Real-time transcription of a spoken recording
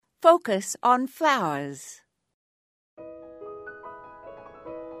Focus on flowers.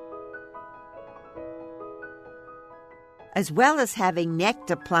 As well as having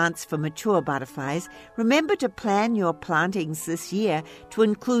nectar plants for mature butterflies, remember to plan your plantings this year to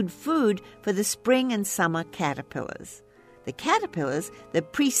include food for the spring and summer caterpillars. The caterpillars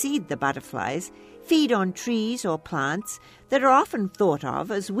that precede the butterflies feed on trees or plants that are often thought of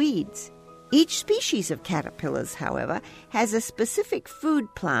as weeds. Each species of caterpillars, however, has a specific food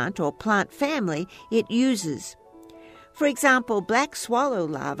plant or plant family it uses. For example, black swallow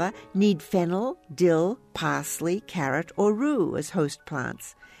larvae need fennel, dill, parsley, carrot, or rue as host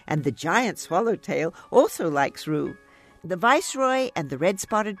plants. And the giant swallowtail also likes rue. The viceroy and the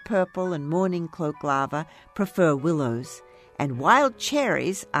red-spotted purple and mourning cloak larvae prefer willows. And wild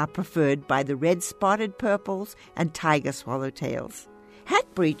cherries are preferred by the red-spotted purples and tiger swallowtails.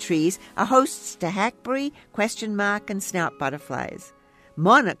 Hackberry trees are hosts to hackberry, and snout butterflies.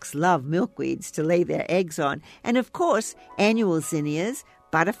 Monarchs love milkweeds to lay their eggs on, and of course, annual zinnias,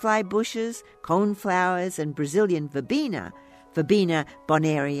 butterfly bushes, coneflowers, and Brazilian verbena, Verbena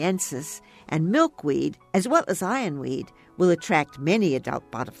bonariensis, and milkweed, as well as ironweed, will attract many adult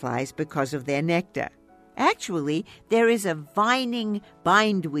butterflies because of their nectar. Actually, there is a vining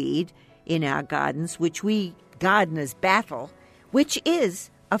bindweed in our gardens, which we gardeners battle, which is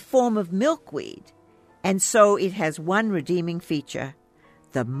a form of milkweed, and so it has one redeeming feature.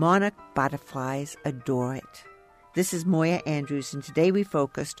 The monarch butterflies adore it. This is Moya Andrews, and today we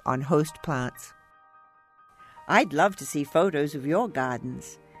focused on host plants. I'd love to see photos of your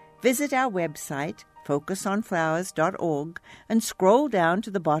gardens. Visit our website, focusonflowers.org, and scroll down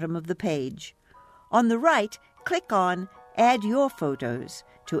to the bottom of the page. On the right, click on Add Your Photos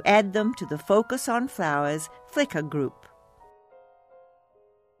to add them to the Focus on Flowers Flickr group.